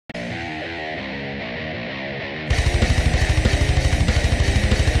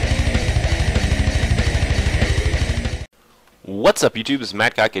What's up YouTube, this is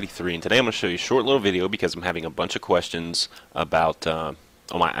MadCock83 and today I'm going to show you a short little video because I'm having a bunch of questions about on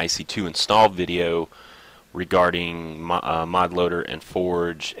my IC2 install video regarding Modloader and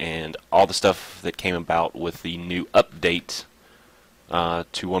Forge and all the stuff that came about with the new update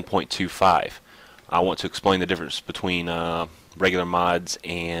to 1.25. I want to explain the difference between regular mods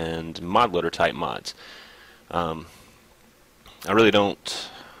and Modloader type mods. I really don't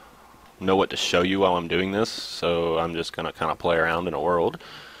know what to show you while I'm doing this, so I'm just going to kind of play around in a world.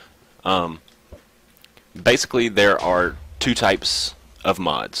 Basically, there are two types of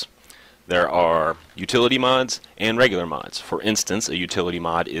mods. There are utility mods and regular mods. For instance, a utility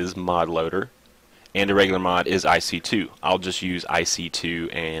mod is Modloader, and a regular mod is IC2. I'll just use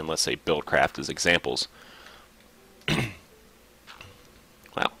IC2 and let's say Buildcraft as examples.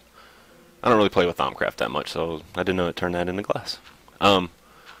 Wow, I don't really play with Thaumcraft that much, so I didn't know it turned that into glass.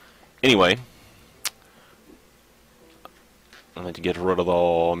 Anyway, I need to get rid of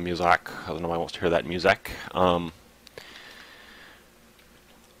the music. I don't know why wants to hear that music. I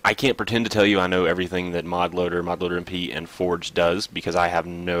can't pretend to tell you I know everything that Modloader, modloaderMP, and Forge does because I have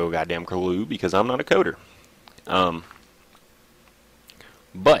no goddamn clue because I'm not a coder.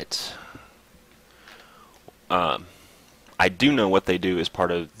 But I do know what they do as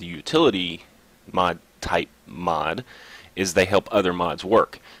part of the utility mod type mod is they help other mods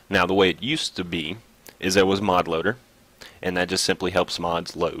work. Now the way it used to be is there was Modloader, and that just simply helps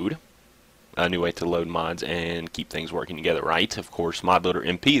mods load. A new way to load mods and keep things working together, right? Of course,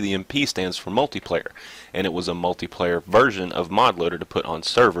 modloaderMP, the MP stands for multiplayer, and it was a multiplayer version of Modloader to put on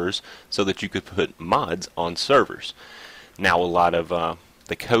servers so that you could put mods on servers. Now a lot of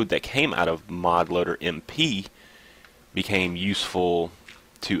the code that came out of modloaderMP became useful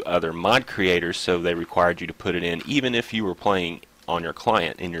to other mod creators, so they required you to put it in even if you were playing on your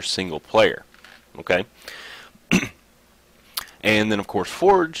client in your single player. Okay? And then of course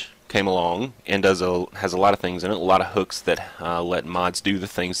Forge came along and has a lot of things in it, a lot of hooks that let mods do the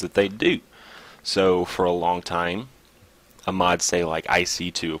things that they do. So for a long time, a mod, say like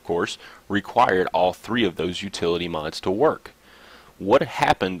IC2 of course, required all three of those utility mods to work. What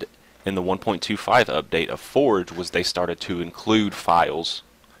happened in the 1.25 update of Forge was they started to include files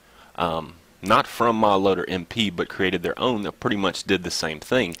not from modloaderMP, but created their own that pretty much did the same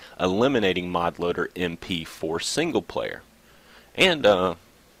thing, eliminating modloaderMP for single player and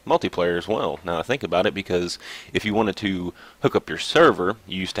multiplayer as well. Now I think about it, because if you wanted to hook up your server,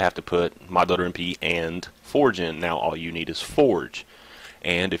 you used to have to put modloaderMP and Forge in. Now all you need is Forge.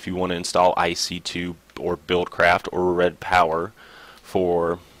 And if you want to install IC2 or Buildcraft or Red Power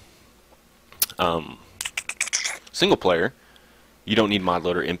for single player, you don't need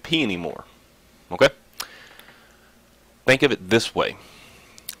modloaderMP anymore. Okay? Think of it this way.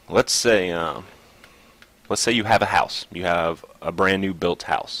 Let's say you have a house. You have a brand new built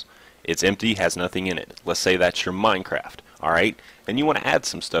house. It's empty, has nothing in it. Let's say that's your Minecraft. Alright? And you want to add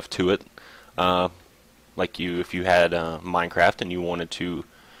some stuff to it. Like if you had Minecraft and you wanted to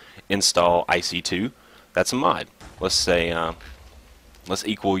install IC2, that's a mod. Let's say let's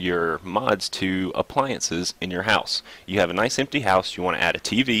equal your mods to appliances in your house. You have a nice empty house, you want to add a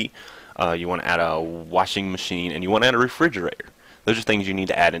TV, you want to add a washing machine, and you want to add a refrigerator. Those are things you need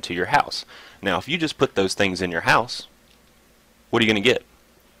to add into your house. Now if you just put those things in your house, what are you going to get?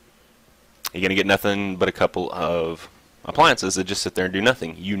 You're going to get nothing but a couple of appliances that just sit there and do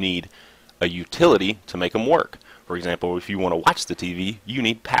nothing. You need a utility to make them work. For example, if you want to watch the TV, you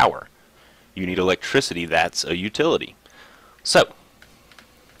need power. You need electricity. That's a utility. So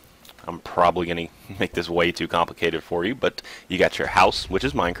I'm probably going to make this way too complicated for you, but you got your house, which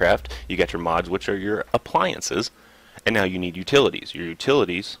is Minecraft, you got your mods, which are your appliances, and now you need utilities. Your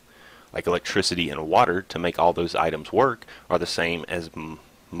utilities, like electricity and water, to make all those items work, are the same as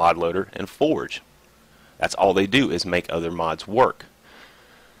Modloader and Forge. That's all they do, is make other mods work.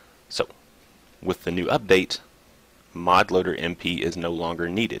 So, with the new update, modloaderMP is no longer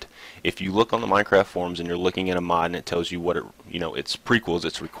needed. If you look on the Minecraft forums and you're looking at a mod and it tells you what it, its prequels,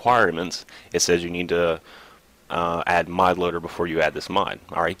 its requirements, it says you need to add Modloader before you add this mod.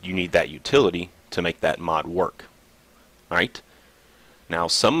 Alright, you need that utility to make that mod work. Alright? Now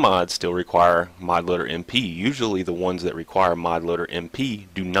some mods still require modloaderMP. Usually the ones that require modloaderMP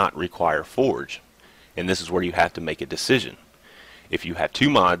do not require Forge. And this is where you have to make a decision. If you have two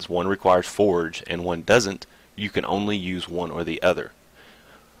mods, one requires Forge and one doesn't, you can only use one or the other.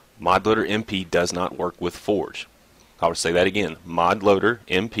 ModloaderMP does not work with Forge. I'll say that again.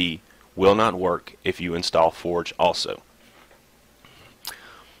 ModloaderMP will not work if you install Forge also.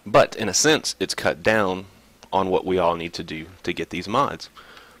 But in a sense, it's cut down on what we all need to do to get these mods.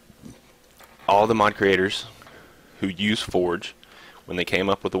 All the mod creators who use Forge when they came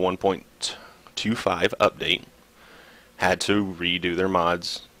up with the 1.25 update had to redo their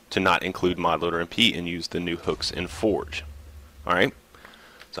mods to not include modloaderMP and use the new hooks in Forge. Alright,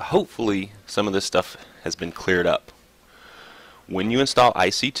 so hopefully some of this stuff has been cleared up. When you install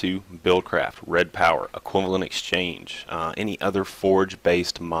IC2, Buildcraft, Red Power, Equivalent Exchange, any other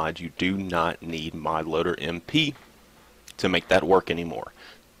Forge-based mod, you do not need modloaderMP to make that work anymore.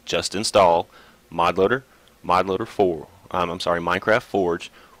 Just install Modloader, Minecraft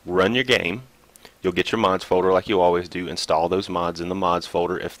Forge, run your game. You'll get your mods folder like you always do. Install those mods in the mods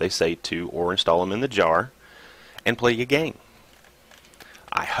folder if they say to, or install them in the jar, and play your game.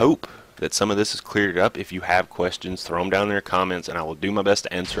 I hope that some of this is cleared up. If you have questions, throw them down in the comments, and I will do my best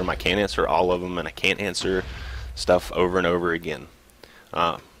to answer them. I can't answer all of them, and I can't answer stuff over and over again.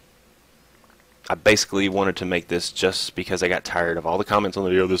 I basically wanted to make this just because I got tired of all the comments on the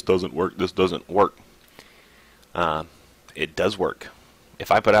video. This doesn't work. This doesn't work. It does work.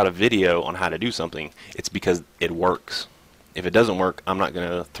 If I put out a video on how to do something, it's because it works. If it doesn't work, I'm not going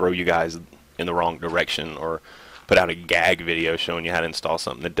to throw you guys in the wrong direction or put out a gag video showing you how to install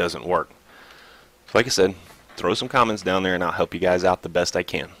something that doesn't work. So like I said, throw some comments down there and I'll help you guys out the best I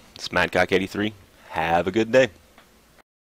can. It's Madcock83. Have a good day.